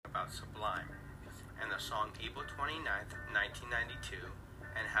about Sublime and the song April 29th, 1992,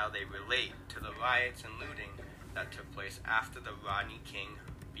 and how they relate to the riots and looting that took place after the Rodney King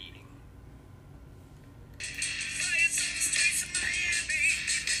beating.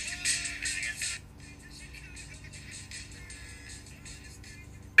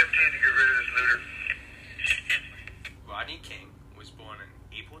 Rodney King was born on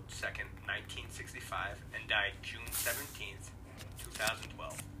April 2nd, 1965, and died June 17th,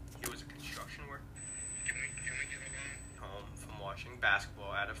 2012. He was a construction worker home from watching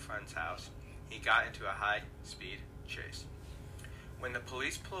basketball at a friend's house. He got into a high-speed chase. When the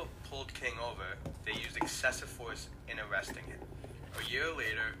police pulled King over, they used excessive force in arresting him. A year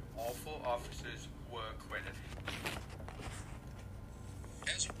later, all 4 officers were acquitted.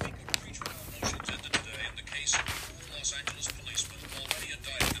 As a week of pretrial motions ended today in the case of 4 Los Angeles policemen already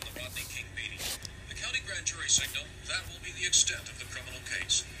indicted in the Rodney King beating, the county grand jury signaled that will be the extent of the criminal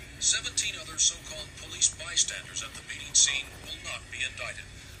case. 17 other so-called police bystanders at the beating scene will not be indicted.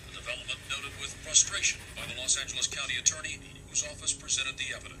 The development noted with frustration by the Los Angeles County Attorney, whose office presented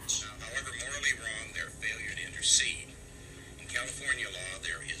the evidence. However morally wrong their failure to intercede, in California law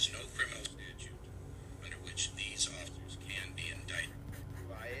there is no criminal statute under which these officers can be indicted.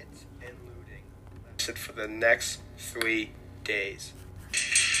 Riots and looting lasted for the next 3 days.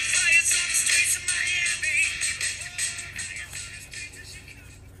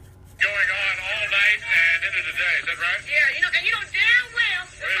 Going on all night and into the day, is that right? Yeah, and you know damn well.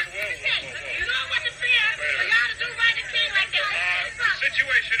 You know what to fear for y'all to do Rodney King like that. The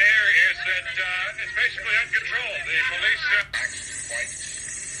situation here is that it's basically uncontrolled. The police... Black, white,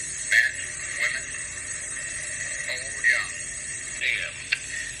 men, women, old, young.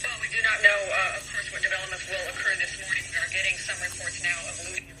 Well, we do not know, of course, what developments will occur this morning. We are getting some reports now of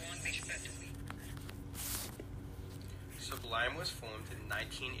looting in Long Beach, but Sublime was formed in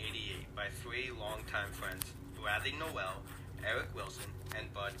 1988 by 3 longtime friends, Bradley Nowell, Eric Wilson,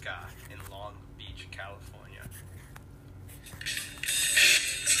 and Bud Goth in Long Beach, California.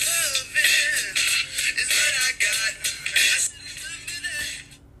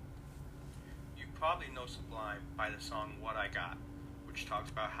 You probably know Sublime by the song What I Got, which talks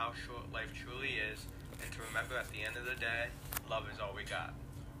about how short life truly is, and to remember at the end of the day, love is all we got.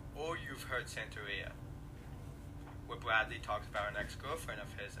 Or you've heard Santeria, where Bradley talks about an ex-girlfriend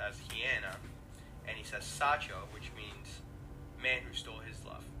of his as Hiena, and he says Sacho, which means man who stole his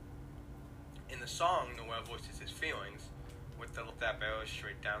love. In the song, Noel voices his feelings with the look that barrels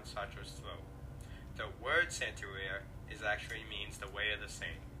straight down Sacho's throat. The word Santeria actually means the way of the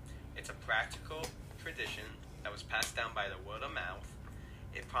saint. It's a practical tradition that was passed down by the word of mouth.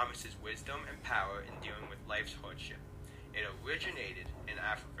 It promises wisdom and power in dealing with life's hardship. It originated in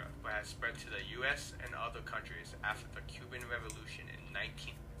Africa, but has spread to the U.S. and other countries after the Cuban Revolution in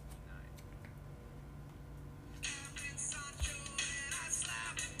 1949.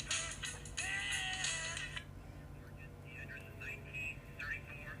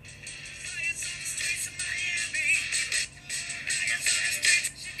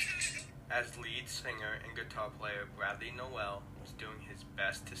 As lead singer and guitar player, Bradley Nowell was doing his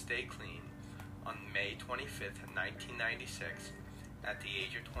best to stay clean. On May 25th, 1996, at the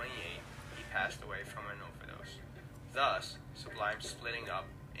age of 28, he passed away from an overdose. Thus, Sublime splitting up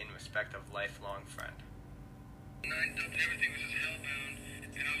in respect of lifelong friend. Everything was just hellbound,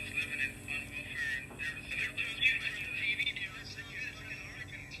 and I was living on welfare,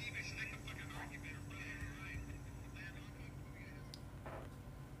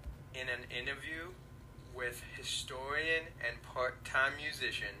 and in an interview with historian and part-time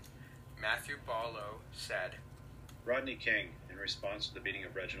musician Matthew Barlow said, Rodney King, in response to the beating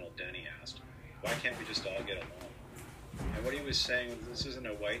of Reginald Denny, asked, why can't we just all get along? And what he was saying was this isn't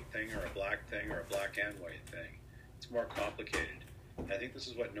a white thing or a black thing or a black and white thing. It's more complicated. And I think this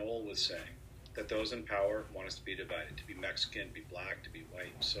is what Noel was saying, that those in power want us to be divided, to be Mexican, to be black, to be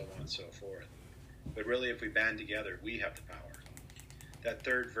white, and so on and so forth. But really, if we band together, we have the power. That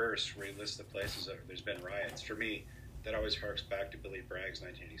third verse where he lists the places that there's been riots, for me, that always harks back to Billy Bragg's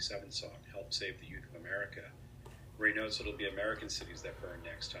 1987 song, Help Save the Youth of America, where he notes it'll be American cities that burn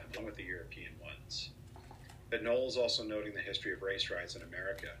next time, along with the European ones. But Noel's also noting the history of race riots in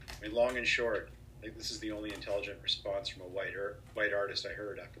America. I mean, long and short, I think this is the only intelligent response from a white artist I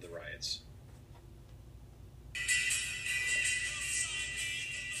heard after the riots.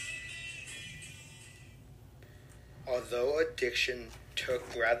 Although addiction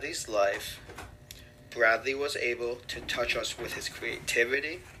took Bradley's life, Bradley was able to touch us with his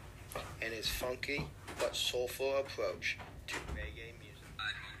creativity and his funky but soulful approach to reggae music.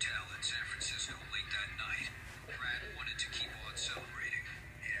 Motel in San Francisco late that night. Brad wanted to keep on celebrating.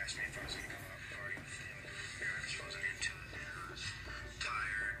 He asked me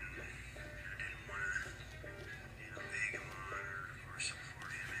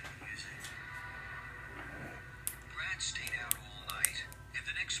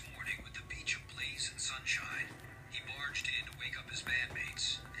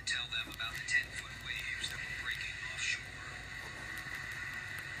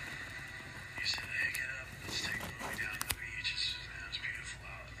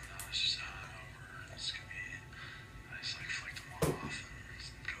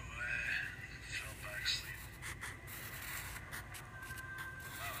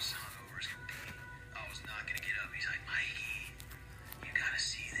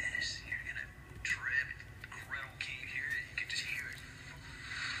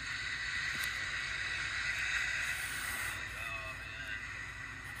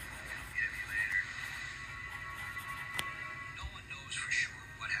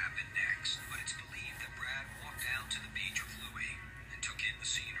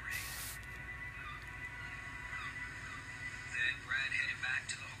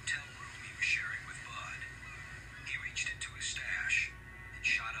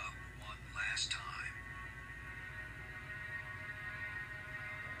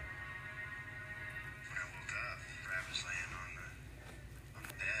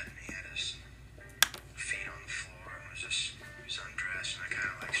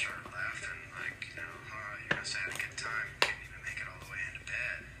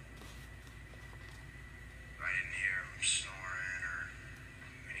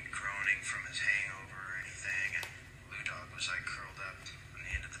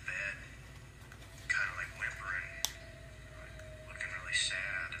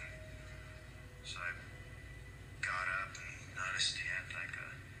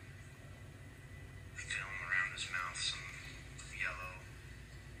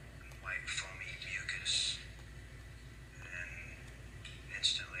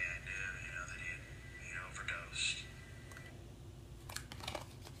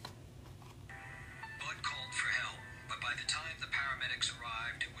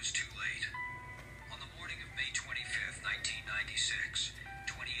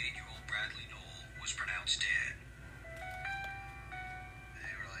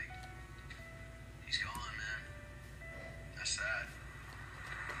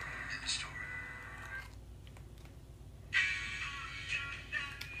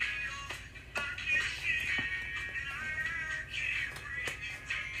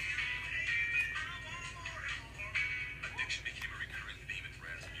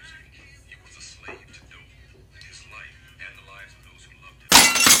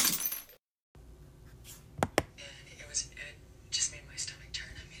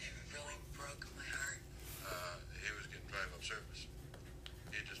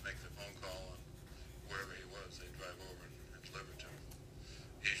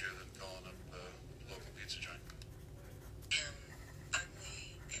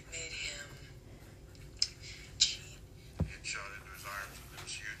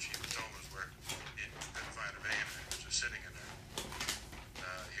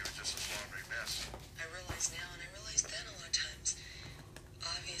is now, and I realized then a lot of times,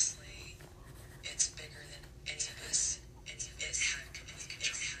 obviously, it's bigger than any of us.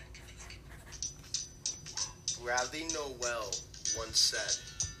 Bradley Noel once said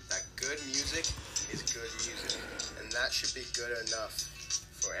that good music is good music, and that should be good enough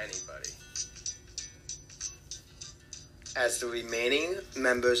for anybody. As the remaining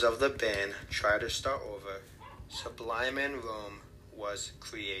members of the band try to start over, Sublime and Rome was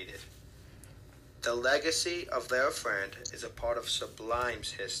created. The legacy of their friend is a part of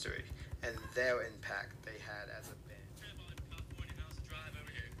Sublime's history and their impact they had as a band. California, how's the drive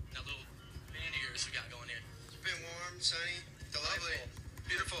over here? That little band of yours we got going here. It's been warm, sunny, lovely,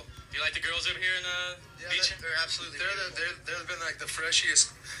 beautiful. Do you like the girls over here in beach? They're absolutely. They've been like the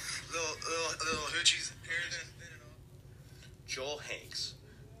freshest little hoochies here than all. Joel Hanks,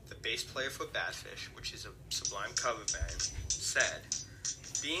 the bass player for Badfish, which is a Sublime cover band, said,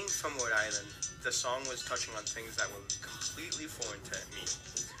 "Being from Rhode Island, the song was touching on things that were completely foreign to me,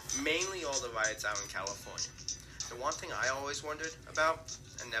 mainly all the riots out in California. The one thing I always wondered about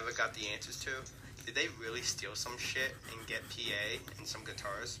and never got the answers to, did they really steal some shit and get PA and some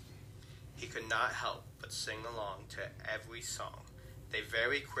guitars?" He could not help but sing along to every song. They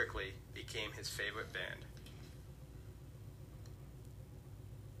very quickly became his favorite band.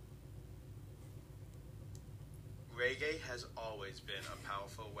 Reggae has always been a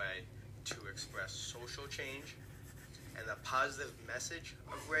powerful way to express social change, and the positive message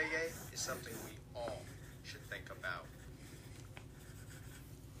of reggae is something we all should think about.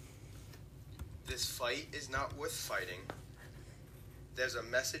 This fight is not worth fighting. There's a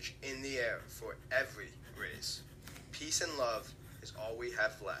message in the air for every race. Peace and love is all we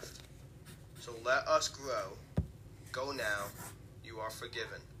have left. So let us grow. Go now, you are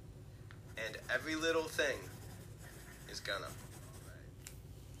forgiven. And every little thing is gonna.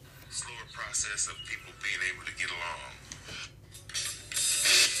 Slower process of people being able to get along.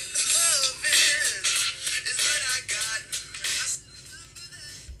 Love is what I got.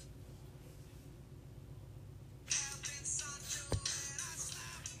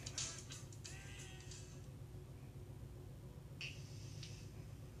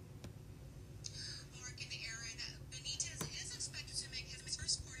 Mark and Aaron, Benitez is expected to make his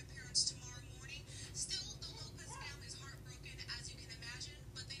first court appearance tomorrow morning. Still, the Lopez family is heartbroken, as you can imagine,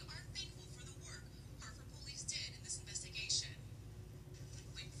 but they are thankful for the work Hartford police did in this investigation.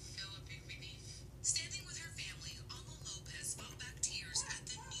 We feel a big relief. Standing with her family, Alma Lopez fought back tears at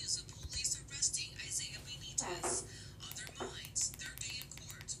the news of police arresting Isaiah Benitez. On their minds, their day in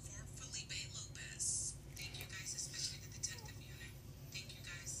court for Felipe Lopez. Thank you guys, especially the detective unit. Thank you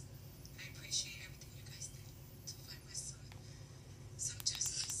guys. I appreciate everything you guys did to find my son some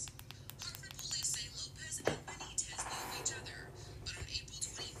justice. Hartford police say Lopez and Benitez knew of each other, but on April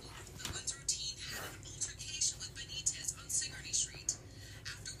 24th, the Windsor teen had an altercation with Benitez on Sigourney Street.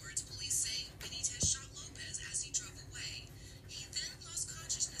 Afterwards, police say Benitez shot Lopez as he drove away. He then lost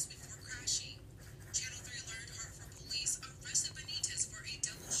consciousness before crashing. Channel 3 learned Hartford police arrested Benitez for a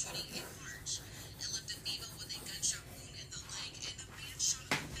double shooting in March. It left a female with a gunshot wound in the leg and a man shot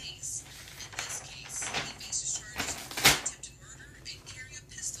in the face. In this case, he faces charges for attempted murder and carrying a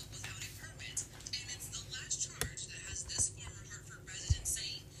pistol without a permit. And it's the last charge that has this former Hartford resident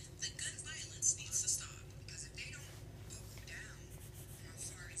saying that gun violence needs to stop. Because if they don't buckle down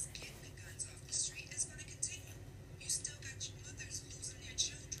as far as getting the guns off the street, it's going to continue. You still got your mothers losing their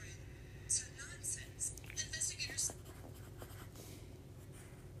children to nonsense. Investigators.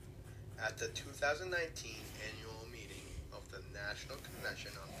 At the 2019 annual meeting of the National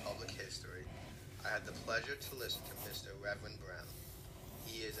Convention on Public History, I had the pleasure to listen to Mr. Reverend Brown.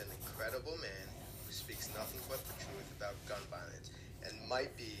 He is an incredible man who speaks nothing but the truth about gun violence and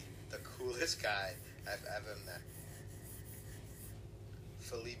might be the coolest guy I've ever met.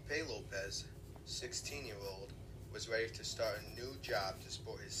 Felipe Lopez, 16-year-old, was ready to start a new job to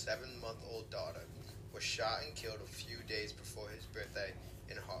support his 7-month-old daughter, was shot and killed a few days before his birthday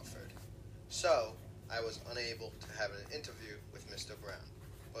in Hartford. So, I was unable to have an interview with Mr. Brown,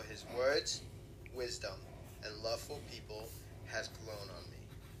 but his words, wisdom, and love for people has grown on me,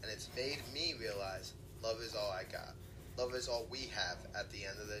 and it's made me realize love is all I got. Love is all we have at the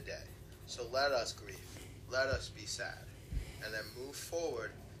end of the day. So let us grieve, let us be sad, and then move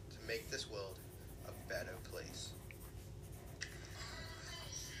forward to make this world a better place.